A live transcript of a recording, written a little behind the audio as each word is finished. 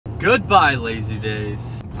Goodbye, lazy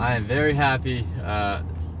days. I am very happy to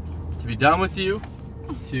be done with you,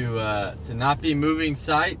 to not be moving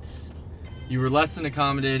sites. You were less than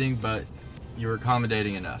accommodating, but you were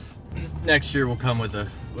accommodating enough. Next year we'll come with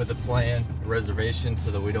a plan, a reservation,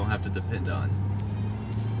 so that we don't have to depend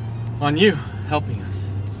on you helping us.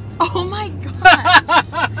 Oh my gosh,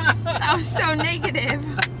 that was so negative.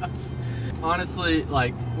 Honestly,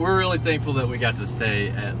 like, we're really thankful that we got to stay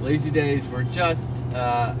at Lazy Days. We're just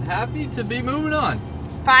happy to be moving on.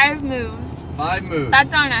 5 moves. 5 moves.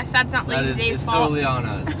 That's on us. That's not Lazy Days' it's fault. totally on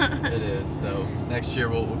us. It is. So next year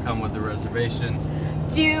we'll come with a reservation.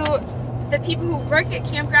 Do the people who work at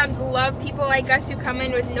campgrounds love people like us who come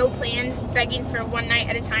in with no plans, begging for one night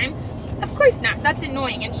at a time? Of course not. That's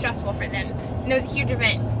annoying and stressful for them. And it was a huge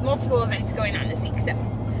event, multiple events going on this week, so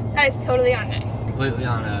that is totally on us. Completely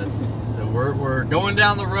on us. So we're going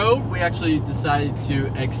down the road. We actually decided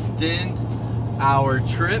to extend our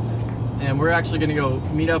trip, and we're actually going to go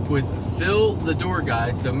meet up with Phil, the door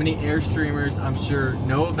guy. So many Airstreamers, I'm sure,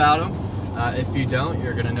 know about him. If you don't,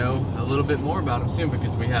 you're going to know a little bit more about him soon,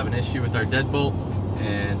 because we have an issue with our deadbolt,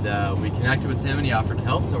 and we connected with him and he offered to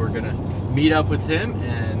help. So we're going to meet up with him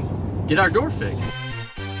and get our door fixed.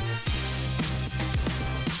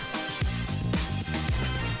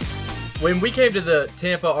 When we came to the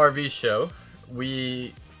Tampa RV show,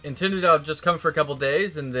 we intended on just coming for a couple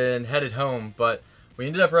days and then headed home, but we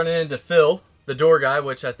ended up running into Phil, the door guy,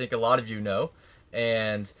 which I think a lot of you know,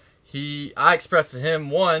 and I expressed to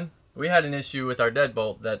him, one, we had an issue with our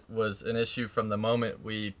deadbolt that was an issue from the moment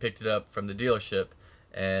we picked it up from the dealership,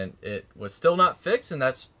 and it was still not fixed, and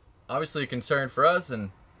that's obviously a concern for us.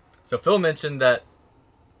 And so Phil mentioned that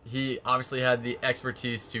he obviously had the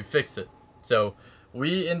expertise to fix it. So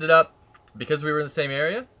we ended up, because we were in the same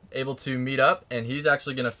area, able to meet up, and he's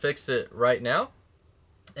actually going to fix it right now.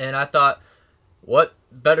 And I thought, what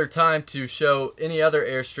better time to show any other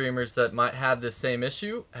Airstreamers that might have this same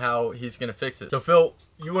issue how he's going to fix it. So Phil,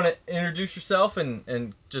 you want to introduce yourself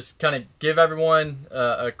and just kind of give everyone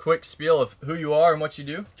a quick spiel of who you are and what you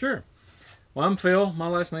do? Sure. Well, I'm Phil. My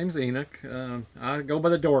last name's Enoch. I go by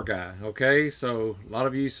the door guy, okay? So a lot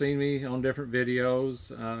of you seen me on different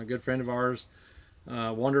videos. A good friend of ours,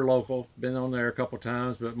 Wander Local, been on there a couple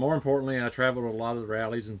times, but more importantly, I traveled a lot of the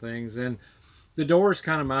rallies and things, and the door is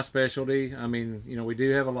kind of my specialty. I mean, you know, we do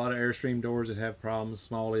have a lot of Airstream doors that have problems,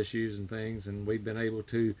 small issues and things, and we've been able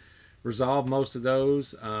to resolve most of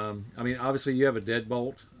those. I mean, obviously you have a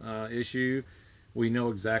deadbolt issue. We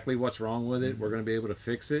know exactly what's wrong with it. We're going to be able to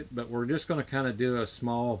fix it, but we're just going to kind of do a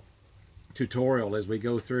small tutorial as we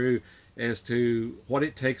go through as to what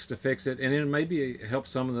it takes to fix it, and it maybe help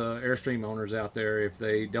some of the Airstream owners out there if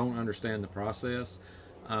they don't understand the process.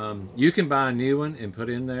 You can buy a new one and put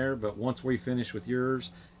in there, but once we finish with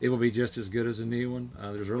yours, it will be just as good as a new one.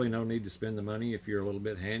 There's really no need to spend the money if you're a little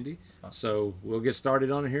bit handy. So we'll get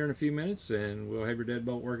started on it here in a few minutes, and we'll have your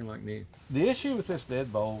deadbolt working like new. The issue with this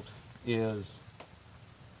deadbolt is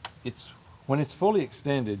when it's fully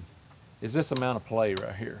extended, is this amount of play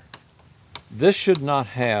right here. This should not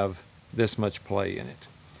have this much play in it.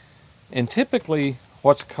 And typically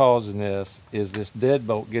what's causing this is this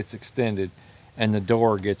deadbolt gets extended and the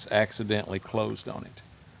door gets accidentally closed on it.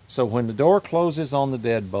 So when the door closes on the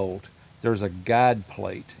deadbolt, there's a guide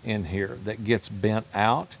plate in here that gets bent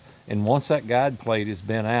out, and once that guide plate is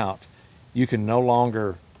bent out, you can no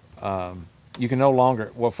longer,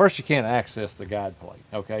 well, first you can't access the guide plate,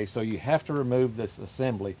 okay? So you have to remove this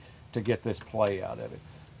assembly to get this play out of it.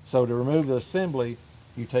 So to remove the assembly,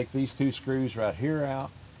 you take these 2 screws right here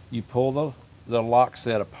out, you pull the lock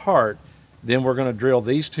set apart, then we're going to drill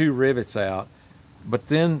these 2 rivets out, but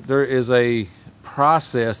then there is a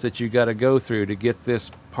process that you got to go through to get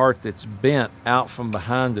this part that's bent out from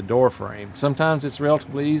behind the door frame. Sometimes it's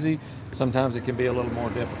relatively easy, sometimes it can be a little more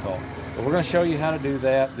difficult. But we're going to show you how to do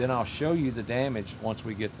that, then I'll show you the damage once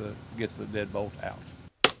we get the deadbolt out.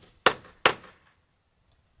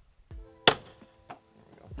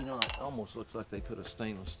 You know, it almost looks like they put a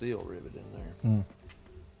stainless steel rivet in there.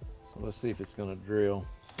 So let's see if it's going to drill.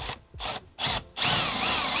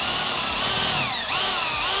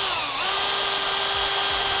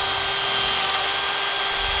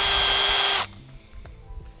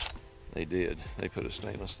 They did. They put a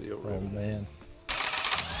stainless steel rivet. Oh man.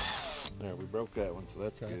 There, we broke that one, so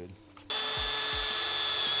that's good.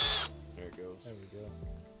 There it goes. There we go.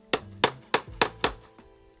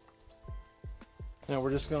 Now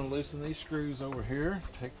we're just going to loosen these screws over here,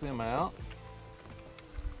 take them out.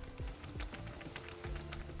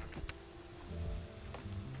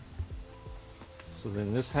 So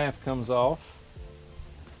then this half comes off.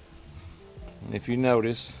 And if you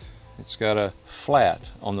notice, it's got a flat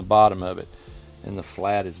on the bottom of it, and the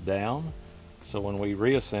flat is down. So when we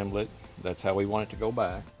reassemble it, that's how we want it to go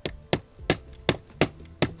back.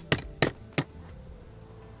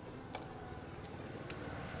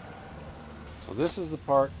 So this is the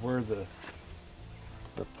part where the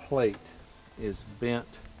plate is bent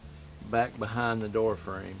back behind the door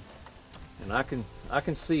frame, and I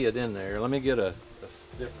can see it in there. Let me get a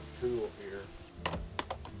different tool here.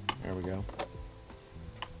 There we go.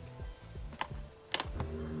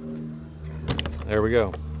 There we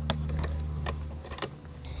go.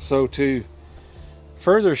 So to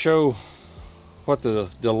further show what the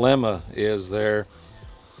dilemma is there,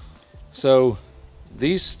 so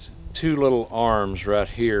these two little arms right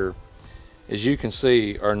here, as you can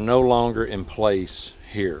see, are no longer in place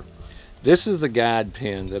here. This is the guide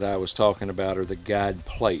pin that I was talking about, or the guide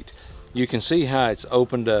plate. You can see how it's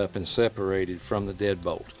opened up and separated from the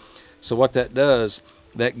deadbolt. So what that does,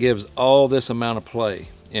 that gives all this amount of play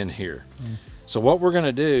in here. So what we're going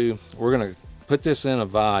to do, we're going to put this in a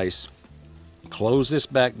vise, close this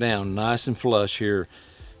back down nice and flush here,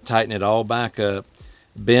 tighten it all back up,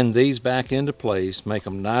 bend these back into place, make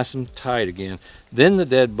them nice and tight again. Then the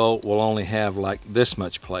deadbolt will only have like this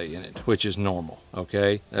much play in it, which is normal,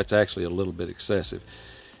 okay? That's actually a little bit excessive.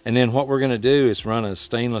 And then what we're going to do is run a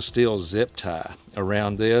stainless steel zip tie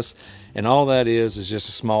around this, and all that is just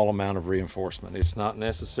a small amount of reinforcement. It's not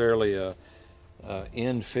necessarily a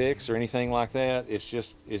end fix or anything like that. It's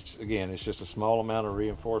just a small amount of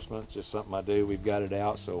reinforcement. It's just something I do. We've got it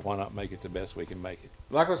out, so why not make it the best we can make it?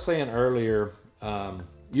 Like I was saying earlier,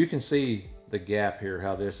 you can see the gap here,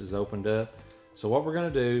 how this is opened up. So what we're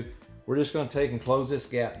going to do, we're just going to take and close this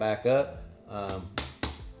gap back up.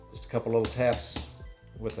 Just a couple little taps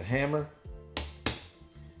with a hammer,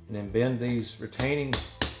 and then bend these retaining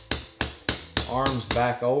arms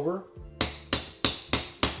back over.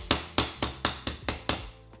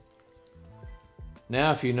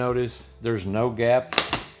 Now if you notice, there's no gap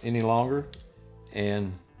any longer,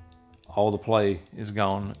 and all the play is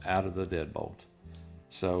gone out of the deadbolt.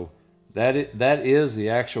 So that is the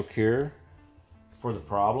actual cure for the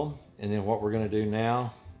problem. And then what we're going to do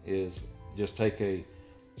now is just take a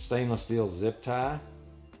stainless steel zip tie,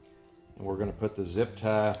 and we're going to put the zip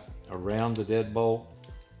tie around the deadbolt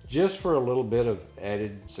just for a little bit of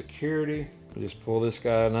added security. We'll just pull this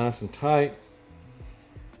guy nice and tight,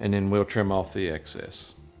 and then we'll trim off the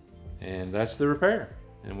excess. And that's the repair.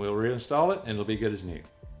 And we'll reinstall it, and it'll be good as new.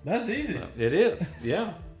 That's easy. It is,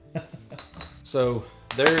 yeah. So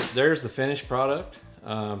there's the finished product.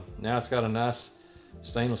 Now it's got a nice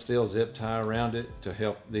stainless steel zip tie around it to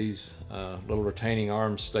help these little retaining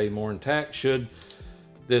arms stay more intact should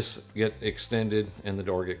this get extended and the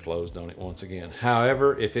door get closed on it once again.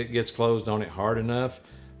 However, if it gets closed on it hard enough,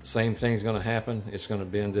 the same thing's going to happen. It's going to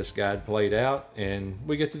bend this guide plate out, and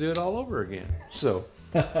we get to do it all over again. So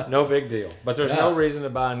no big deal. But there's no reason to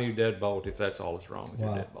buy a new deadbolt if that's all that's wrong with your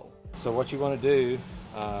deadbolt. So what you want to do,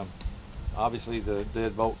 obviously the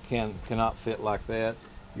deadbolt cannot fit like that.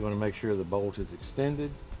 You want to make sure the bolt is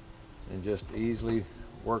extended, and just easily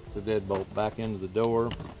work the deadbolt back into the door.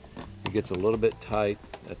 It gets a little bit tight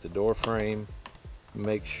at the door frame.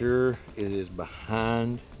 Make sure it is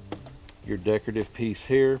behind your decorative piece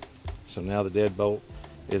here. So now the deadbolt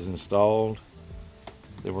is installed.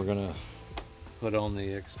 Then we're going to put on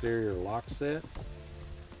the exterior lock set.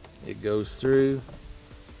 It goes through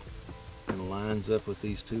and lines up with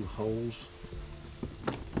these two holes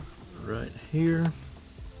right here.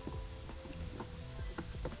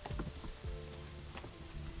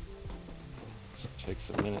 It takes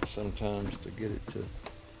a minute sometimes to get it to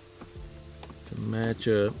match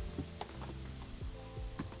up.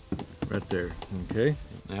 Right there, okay.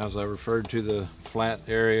 Now as I referred to the flat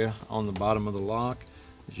area on the bottom of the lock,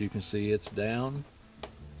 as you can see it's down.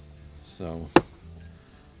 So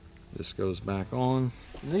this goes back on.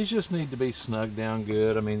 And these just need to be snugged down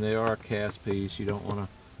good. I mean, they are a cast piece. You don't want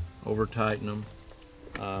to over tighten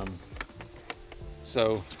them.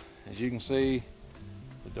 So as you can see,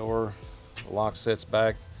 the door, the lock sets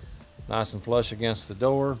back nice and flush against the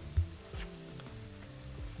door.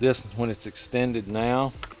 This, when it's extended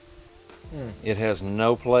now, it has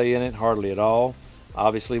no play in it, hardly at all.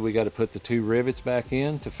 Obviously we got to put the two rivets back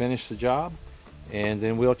in to finish the job, and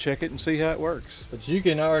then we'll check it and see how it works. But you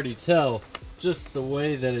can already tell just the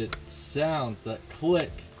way that it sounds, that click.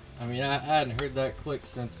 I mean, I hadn't heard that click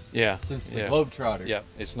since the Globetrotter. Yeah,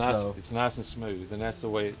 it's nice. So, it's nice and smooth, and that's the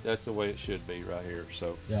way it should be right here.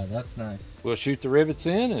 So yeah, that's nice. We'll shoot the rivets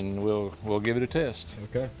in, and we'll give it a test.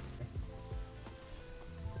 Okay.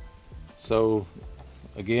 So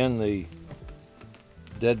again, the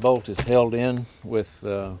deadbolt is held in with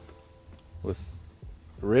with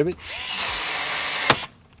the rivet.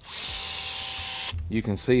 You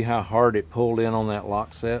can see how hard it pulled in on that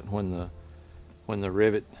lock set when the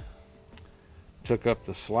rivet took up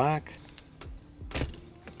the slack.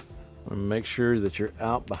 And make sure that you're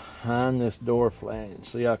out behind this door flange.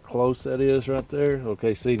 See how close that is right there?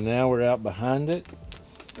 Okay, see, now we're out behind it.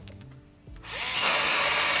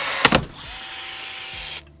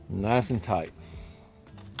 Nice and tight.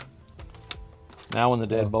 Now when the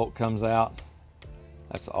deadbolt comes out,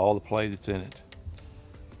 that's all the play that's in it.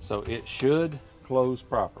 So it should close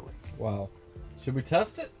properly. Wow. Should we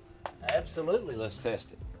test it? Absolutely, let's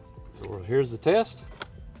test it. So here's the test.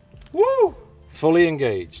 Woo! Fully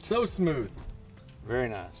engaged. So smooth. Very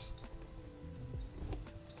nice.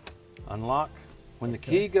 Unlock. When the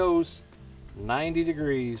key goes 90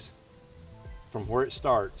 degrees from where it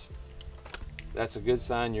starts, that's a good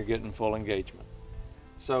sign you're getting full engagement.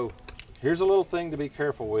 So here's a little thing to be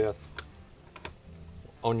careful with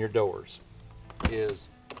on your doors is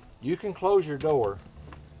you can close your door,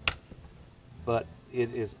 but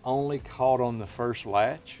it is only caught on the first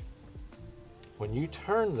latch. When you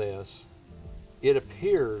turn this, it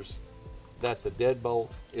appears that the deadbolt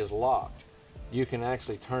is locked. You can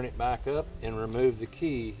actually turn it back up and remove the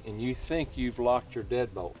key, and you think you've locked your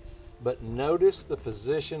deadbolt. But notice the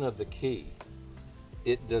position of the key.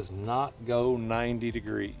 It does not go 90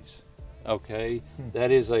 degrees, okay? That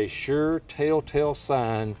is a sure telltale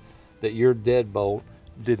sign that your deadbolt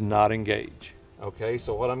did not engage, okay?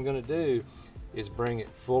 So what I'm gonna do is bring it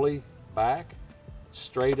fully back,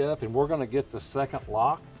 straight up, and we're gonna get the second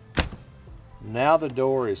lock. Now the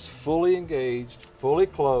door is fully engaged, fully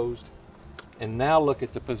closed, and now look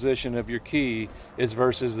at the position of your key is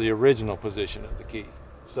versus the original position of the key.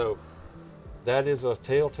 So that is a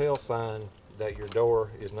telltale sign that your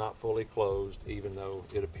door is not fully closed, even though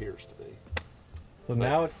it appears to be. So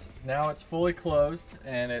now it's fully closed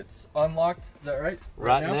and it's unlocked. Is that right?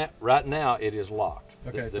 Right now it is locked.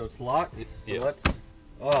 Okay, so it's locked. So yes. let's.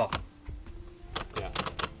 Oh. Yeah.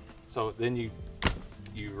 So then you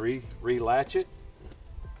relatch it,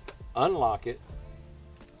 unlock it,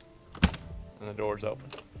 and the door's open.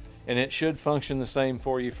 And it should function the same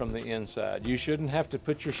for you from the inside. You shouldn't have to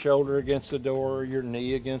put your shoulder against the door or your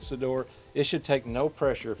knee against the door. It should take no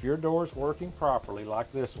pressure. If your door's working properly,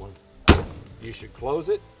 like this one, you should close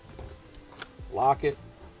it, lock it,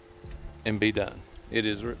 and be done. It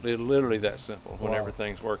is literally that simple when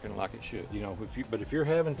everything's working like it should. You know, but if you're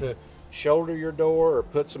having to shoulder your door or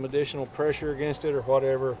put some additional pressure against it or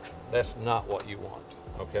whatever, that's not what you want,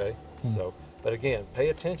 okay? So, but again, pay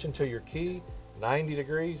attention to your key, 90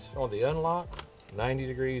 degrees on the unlock, 90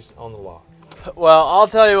 degrees on the lock. Well, I'll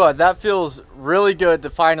tell you what, that feels really good to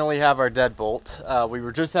finally have our deadbolt. We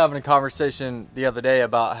were just having a conversation the other day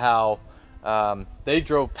about how they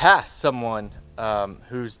drove past someone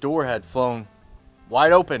whose door had flown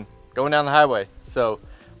wide open going down the highway. So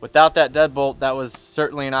without that deadbolt, that was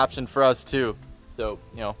certainly an option for us too. So,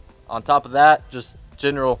 you know, on top of that, just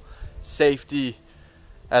general safety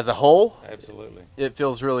as a whole. Absolutely. It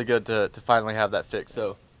feels really good to finally have that fixed.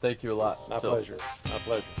 So thank you a lot. My pleasure. My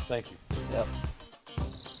pleasure. Thank you. Yep.